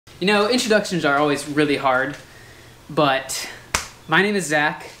You know, introductions are always really hard, but my name is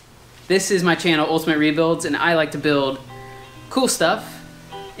Zach. This is my channel, Ultimate Rebuilds, and I like to build cool stuff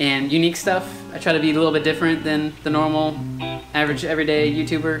and unique stuff. I try to be a little bit different than the normal, average, everyday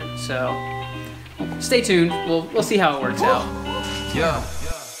YouTuber, so stay tuned. We'll see how it works out. Yeah.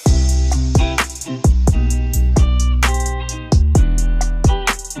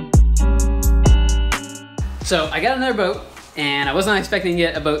 So I got another boat, and I was not expecting to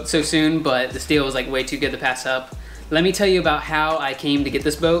get a boat so soon, but this deal was like way too good to pass up. Let me tell you about how I came to get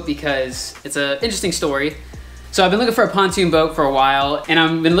this boat because it's an interesting story. So I've been looking for a pontoon boat for a while, and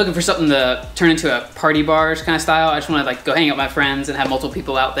I've been looking for something to turn into a party bars kind of style. I just want to like go hang out with my friends and have multiple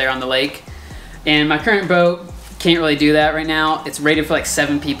people out there on the lake. And my current boat can't really do that right now. It's rated for like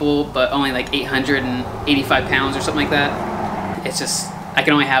 7 people, but only like 885 pounds or something like that. It's just, I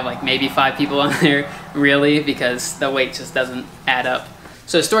can only have like maybe 5 people on there, really, because the weight just doesn't add up.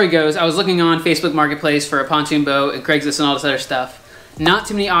 So the story goes, I was looking on Facebook Marketplace for a pontoon boat and Craigslist and all this other stuff. Not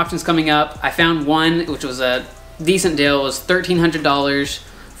too many options coming up. I found one, which was a decent deal. It was $1,300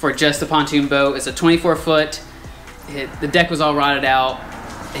 for just a pontoon boat. It's a 24-foot. The deck was all rotted out,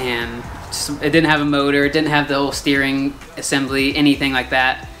 and it didn't have a motor. It didn't have the whole steering assembly, anything like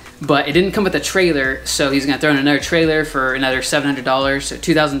that. But it didn't come with a trailer, so he's gonna throw in another trailer for another $700, so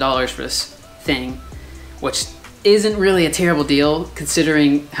 $2,000 for this thing, which isn't really a terrible deal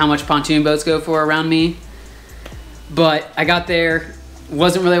considering how much pontoon boats go for around me. But I got there,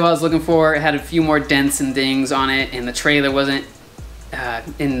 wasn't really what I was looking for. It had a few more dents and dings on it, and the trailer wasn't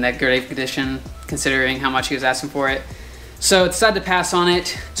in that great condition considering how much he was asking for it. So I decided to pass on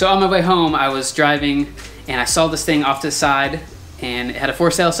it. So on my way home, I was driving and I saw this thing off to the side, and it had a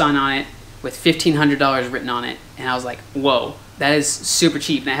for sale sign on it with $1,500 written on it. And I was like, whoa, that is super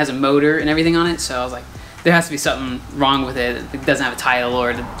cheap. And it has a motor and everything on it. So I was like, there has to be something wrong with it. It doesn't have a title,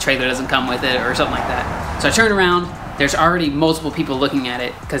 or the trailer doesn't come with it, or something like that. So I turned around. There's already multiple people looking at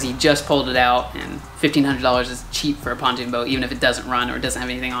it because he just pulled it out, and $1,500 is cheap for a pontoon boat, even if it doesn't run or it doesn't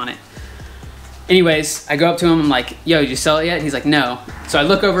have anything on it. Anyways, I go up to him, I'm like, yo, did you sell it yet? He's like, no. So I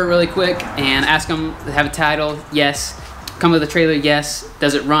look over it really quick and ask him, have a title? Yes. Come with a trailer? Yes.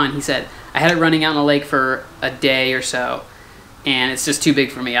 Does it run? He said, I had it running out in the lake for a day or so, and it's just too big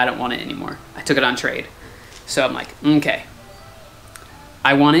for me. I don't want it anymore. I took it on trade. So I'm like, okay.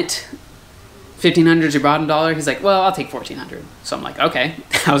 I want it. $1,500 is your bottom dollar? He's like, well, I'll take $1,400. So I'm like, okay.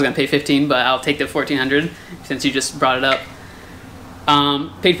 I was gonna pay $1,500, but I'll take the $1,400 since you just brought it up.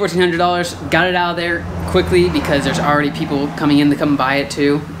 Paid $1,400, got it out of there quickly because there's already people coming in to come buy it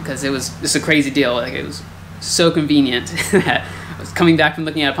too, because it's a crazy deal. Like, it was so convenient that I was coming back from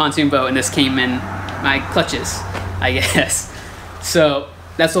looking at a pontoon boat and this came in my clutches, I guess. So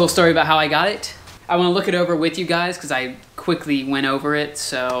that's the whole story about how I got it. I want to look it over with you guys because I quickly went over it,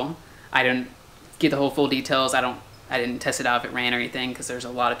 so I didn't get the whole full details. I didn't test it out if it ran or anything because there's a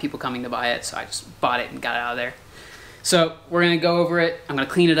lot of people coming to buy it, so I just bought it and got it out of there. So we're gonna go over it. I'm gonna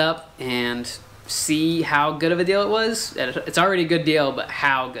clean it up and see how good of a deal it was. It's already a good deal, but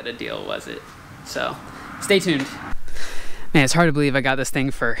how good a deal was it? So stay tuned. Man, it's hard to believe I got this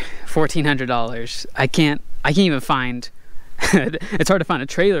thing for $1,400. I can't even find. It's hard to find a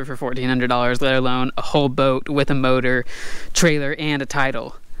trailer for $1,400, let alone a whole boat with a motor, trailer, and a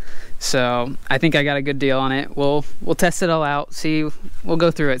title. So I think I got a good deal on it. We'll test it all out, we'll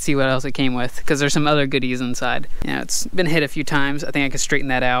go through it, see what else it came with, because there's some other goodies inside. You know, it's been hit a few times. I think I could straighten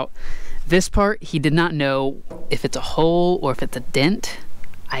that out. This part, he did not know if it's a hole or if it's a dent.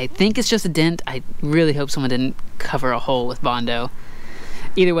 I think it's just a dent. I really hope someone didn't cover a hole with Bondo.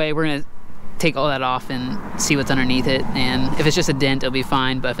 Either way, we're gonna take all that off and see what's underneath it, and if it's just a dent, it'll be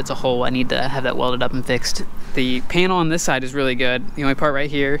fine, but if it's a hole, I need to have that welded up and fixed. The panel on this side is really good. The only part right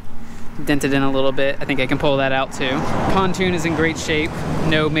here, dented in a little bit. I think I can pull that out too. Pontoon is in great shape.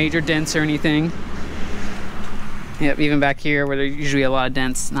 No major dents or anything. Yep, even back here where there's usually a lot of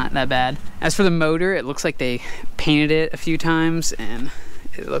dents, not that bad. As for the motor, it looks like they painted it a few times and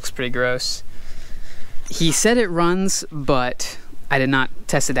it looks pretty gross. He said it runs, but I did not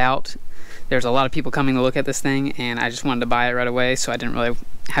test it out. There's a lot of people coming to look at this thing, and I just wanted to buy it right away, so I didn't really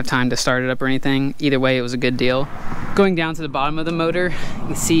have time to start it up or anything. Either way, it was a good deal. Going down to the bottom of the motor, you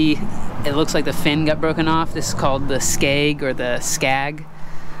can see it looks like the fin got broken off. This is called the skag or the skag.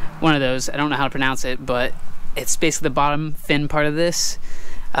 One of those, I don't know how to pronounce it, but it's basically the bottom fin part of this.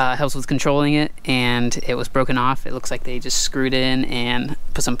 Helps with controlling it, and it was broken off. It looks like they just screwed it in and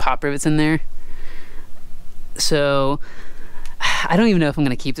put some pop rivets in there. So I don't even know if I'm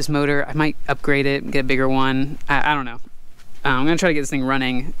gonna keep this motor. I might upgrade it, get a bigger one. I don't know. I'm gonna try to get this thing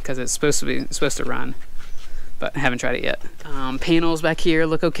running because it's supposed to run. but haven't tried it yet. Panels back here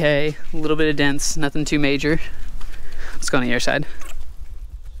look okay. A little bit of dents, nothing too major. Let's go on the other side.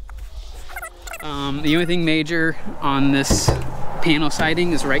 The only thing major on this panel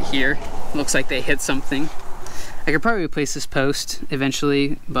siding is right here. Looks like they hit something. I could probably replace this post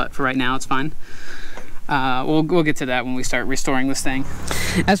eventually, but for right now it's fine. We'll get to that when we start restoring this thing.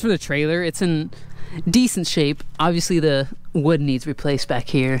 As for the trailer, it's in decent shape. Obviously the wood needs replaced back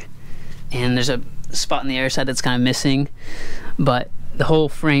here, and there's a spot on the other side that's kind of missing, but the whole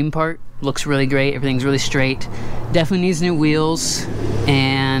frame part looks really great. Everything's really straight. Definitely needs new wheels,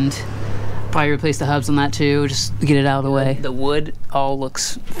 and probably replace the hubs on that too, just to get it out of the way. The wood all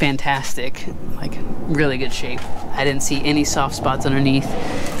looks fantastic, like really good shape. I didn't see any soft spots underneath,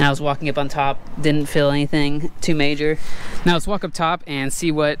 and I was walking up on top, didn't feel anything too major. Now let's walk up top and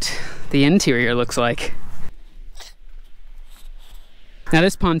see what the interior looks like. Now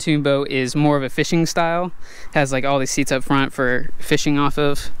this pontoon boat is more of a fishing style. Has like all these seats up front for fishing off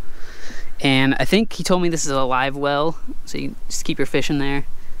of. And I think he told me this is a live well, so you just keep your fish in there.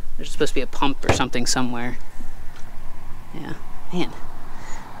 There's supposed to be a pump or something somewhere. Yeah, man,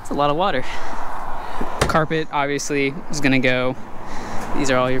 it's a lot of water. Carpet obviously is gonna go. These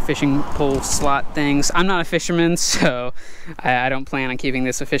are all your fishing pole slot things. I'm not a fisherman, so I don't plan on keeping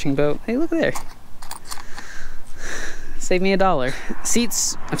this a fishing boat. Hey, look there. Save me $1.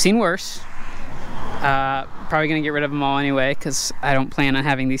 Seats, I've seen worse. Probably gonna get rid of them all anyway, because I don't plan on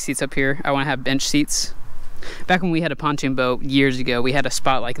having these seats up here. I want to have bench seats. Back when we had a pontoon boat years ago, we had a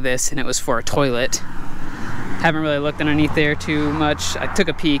spot like this, and it was for a toilet. Haven't really looked underneath there too much. I took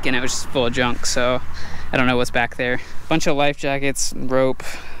a peek and it was just full of junk, so I don't know what's back there. Bunch of life jackets, rope,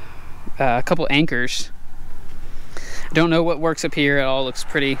 a couple anchors. I don't know what works up here. It all looks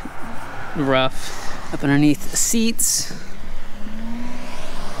pretty rough. Up underneath the seats.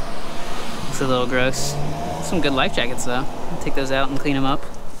 Looks a little gross. Some good life jackets though. I'll take those out and clean them up.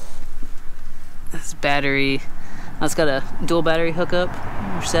 This battery, that's got a dual battery hookup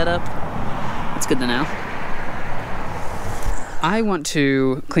or setup. That's good to know. I want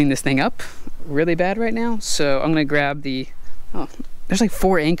to clean this thing up really bad right now, so I'm gonna grab the, oh, there's like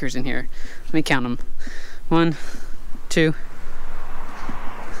 4 anchors in here. Let me count them. 1, 2,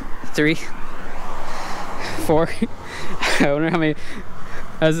 3, 4. I wonder how many,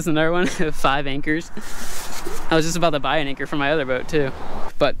 is this another one? 5 anchors. I was just about to buy an anchor for my other boat too.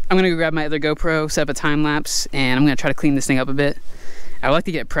 But I'm gonna go grab my other GoPro, set up a time lapse, and I'm gonna try to clean this thing up a bit. I would like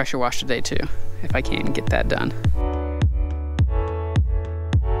to get pressure washed today too, if I can get that done.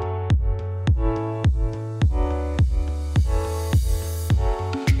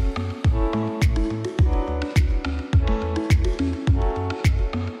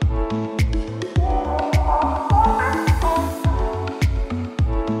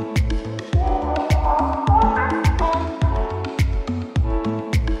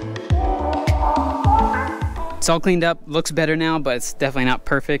 It's all cleaned up, looks better now, but it's definitely not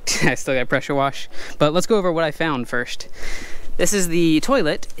perfect. I still got pressure wash. But let's go over what I found first. This is the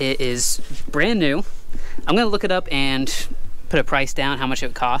toilet. It is brand new. I'm gonna look it up and put a price down, how much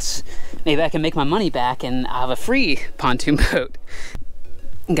it costs. Maybe I can make my money back and I'll have a free pontoon boat.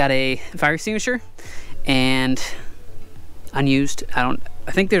 Got a fire extinguisher and unused. I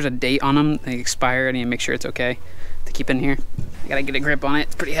think there's a date on them. They expire. I need to make sure it's okay to keep in here. I gotta get a grip on it.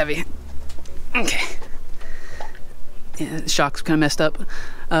 It's pretty heavy. Okay. Yeah, the shock's kind of messed up.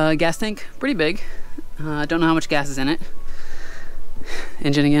 Gas tank, pretty big. Don't know how much gas is in it.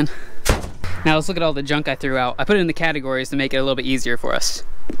 Engine again. Now let's look at all the junk I threw out. I put it in the categories to make it a little bit easier for us.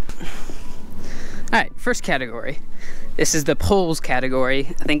 All right, first category. This is the poles category.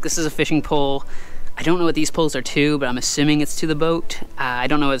 I think this is a fishing pole. I don't know what these poles are to, but I'm assuming it's to the boat. I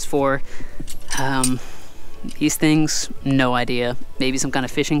don't know what it's for. These things, no idea. Maybe some kind of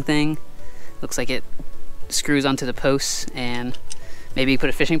fishing thing. Looks like it screws onto the posts, and maybe you put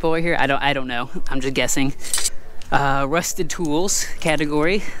a fishing pole right here. I don't know. I'm just guessing. Rusted tools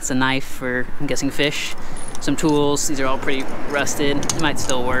category. It's a knife for, I'm guessing, fish. Some tools. These are all pretty rusted. It might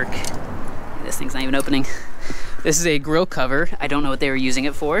still work. This thing's not even opening. This is a grill cover. I don't know what they were using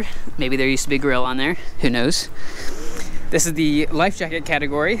it for. Maybe there used to be a grill on there. Who knows? This is the life jacket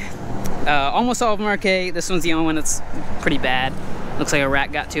category. Almost all of them are okay. This one's the only one that's pretty bad. Looks like a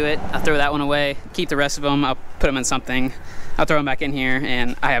rat got to it. I'll throw that one away. Keep the rest of them. I'll put them in something. I'll throw them back in here,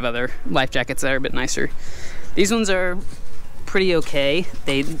 and I have other life jackets that are a bit nicer. These ones are pretty okay.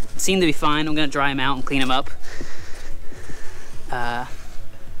 They seem to be fine. I'm gonna dry them out and clean them up. Yeah,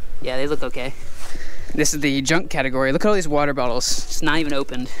 they look okay. This is the junk category. Look at all these water bottles. It's not even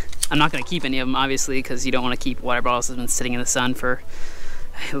opened. I'm not gonna keep any of them, obviously, because you don't want to keep water bottles that have been sitting in the sun for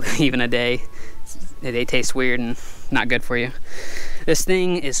even a day. they taste weird and not good for you. This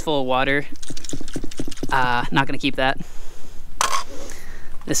thing is full of water. Not gonna keep that.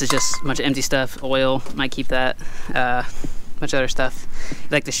 This is just a bunch of empty stuff. Oil, might keep that. Bunch of other stuff.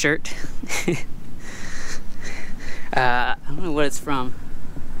 Like the shirt. I don't know what it's from.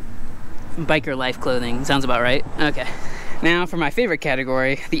 Biker life clothing, sounds about right. Okay, now for my favorite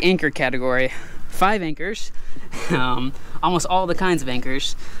category, the anchor category. 5 anchors, almost all the kinds of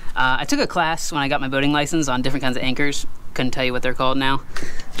anchors. I took a class when I got my boating license on different kinds of anchors. Couldn't tell you what they're called now.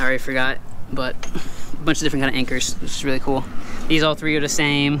 I already forgot, but a bunch of different kind of anchors, which is really cool. These all 3 are the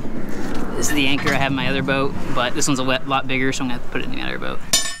same. This is the anchor I have in my other boat, but this one's a lot bigger, so I'm gonna have to put it in the other boat.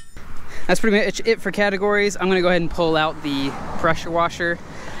 That's pretty much it for categories. I'm gonna go ahead and pull out the pressure washer.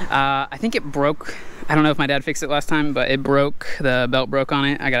 I think it broke. I don't know if my dad fixed it last time, but it broke. The belt broke on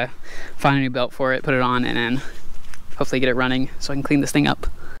it. I gotta find a new belt for it, put it on, and then hopefully get it running so I can clean this thing up.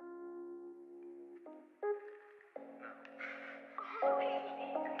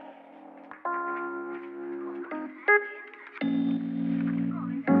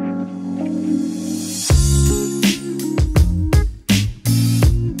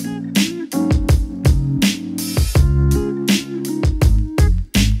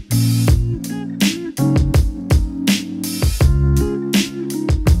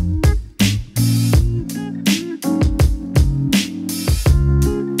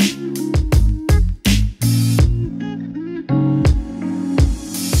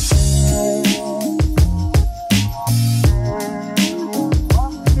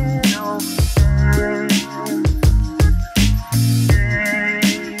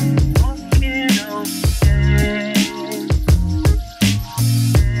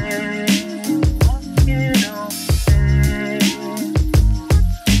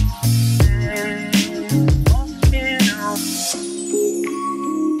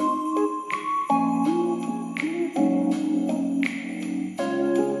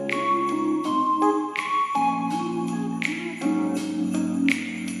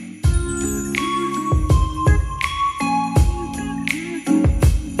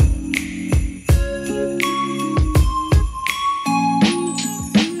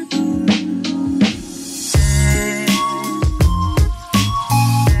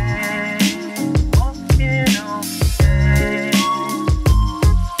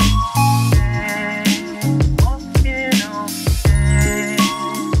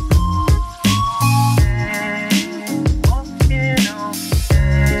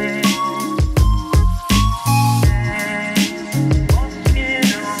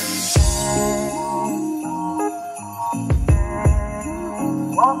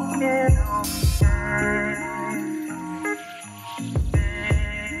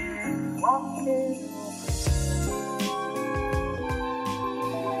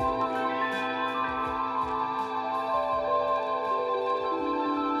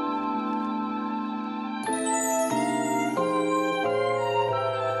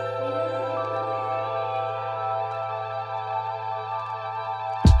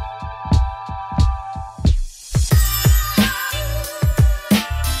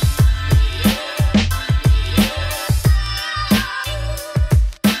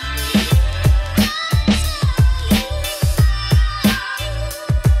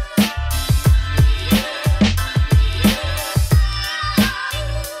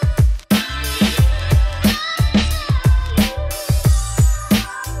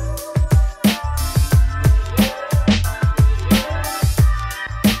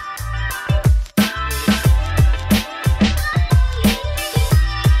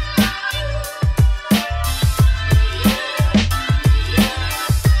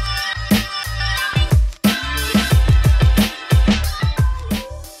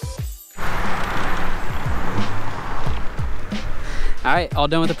 All right, all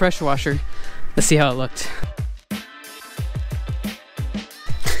done with the pressure washer. Let's see how it looked. You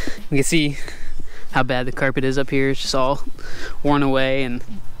can see how bad the carpet is up here. It's just all worn away and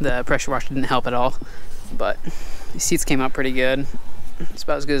the pressure washer didn't help at all. But the seats came out pretty good. It's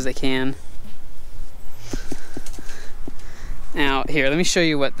about as good as they can. Now here, let me show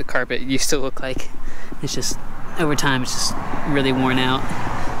you what the carpet used to look like. It's just, over time, it's just really worn out.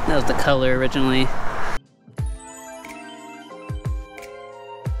 That was the color originally.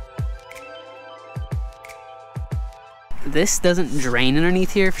 This doesn't drain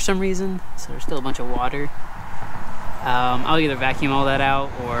underneath here for some reason, so there's still a bunch of water. I'll either vacuum all that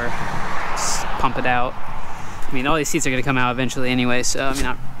out or just pump it out. I mean, all these seats are gonna come out eventually anyway, so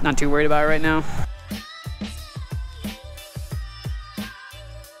I'm not too worried about it right now.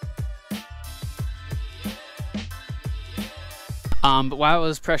 But while I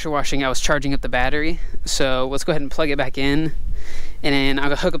was pressure washing, I was charging up the battery. So let's go ahead and plug it back in, and then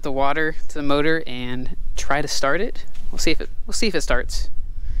I'll hook up the water to the motor and try to start it. We'll see if it starts.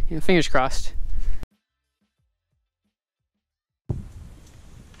 You know, fingers crossed.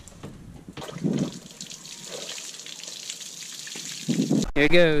 Here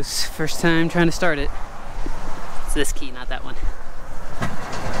it goes. First time trying to start it. It's this key, not that one.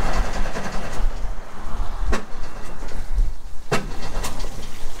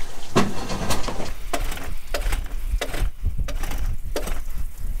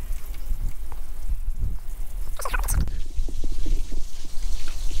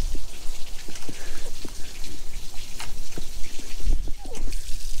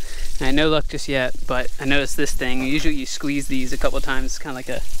 No luck just yet, but I noticed this thing. Usually you squeeze these a couple of times, kind of like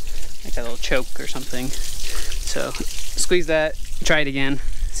a little choke or something. So squeeze that, try it again,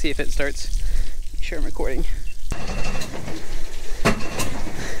 see if it starts. Make sure I'm recording.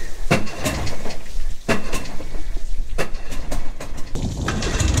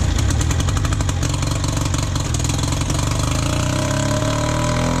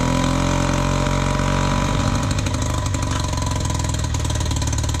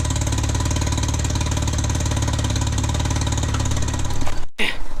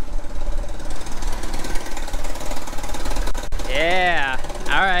 Yeah,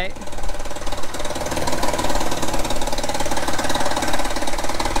 all right.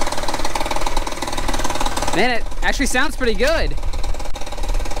 Man, it actually sounds pretty good.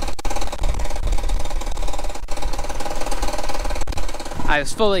 I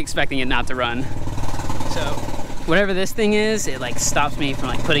was fully expecting it not to run. So whatever this thing is, it like stops me from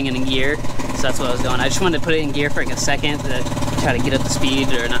like putting it in gear. So that's what I was doing. I just wanted to put it in gear for like a second to try to get up the speed,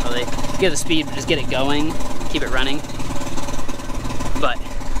 or not really get the speed, but just get it going, keep it running. But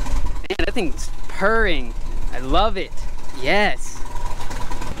man, that thing's purring. I love it. Yes.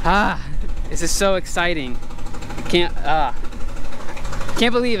 Ah, this is so exciting. Can't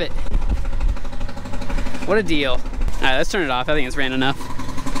believe it. What a deal. All right, let's turn it off. I think it's ran enough.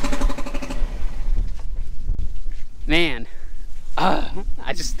 Man,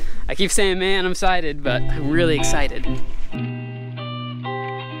 I keep saying, man, I'm excited, but I'm really excited.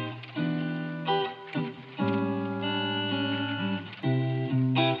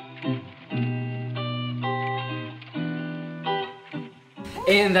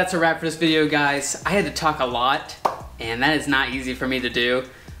 And that's a wrap for this video, guys. I had to talk a lot, and that is not easy for me to do,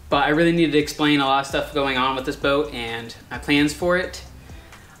 but I really needed to explain a lot of stuff going on with this boat and my plans for it.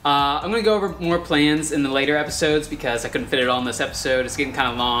 I'm gonna go over more plans in the later episodes because I couldn't fit it all in this episode. It's getting kind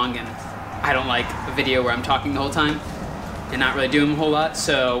of long, and I don't like a video where I'm talking the whole time and not really doing a whole lot.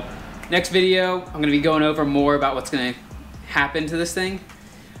 So next video, I'm gonna be going over more about what's gonna happen to this thing.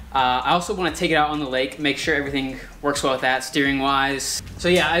 I also want to take it out on the lake, make sure everything works well with that, steering wise. So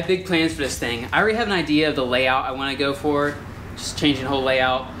yeah, I have big plans for this thing. I already have an idea of the layout I want to go for, just changing the whole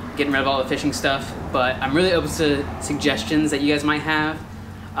layout, getting rid of all the fishing stuff, but I'm really open to suggestions that you guys might have.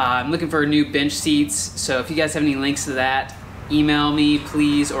 I'm looking for new bench seats, so if you guys have any links to that, email me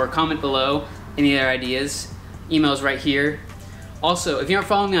please, or comment below any other ideas. Email's right here. Also, if you aren't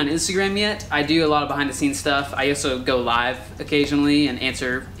following me on Instagram yet, I do a lot of behind the scenes stuff. I also go live occasionally and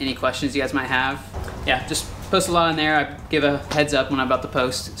answer any questions you guys might have. Yeah, just post a lot on there. I give a heads up when I'm about to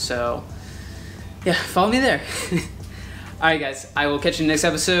post. So yeah, follow me there. All right, guys, I will catch you in the next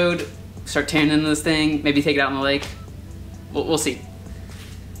episode. Start tearing into this thing, maybe take it out on the lake. We'll see.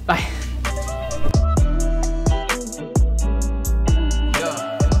 Bye.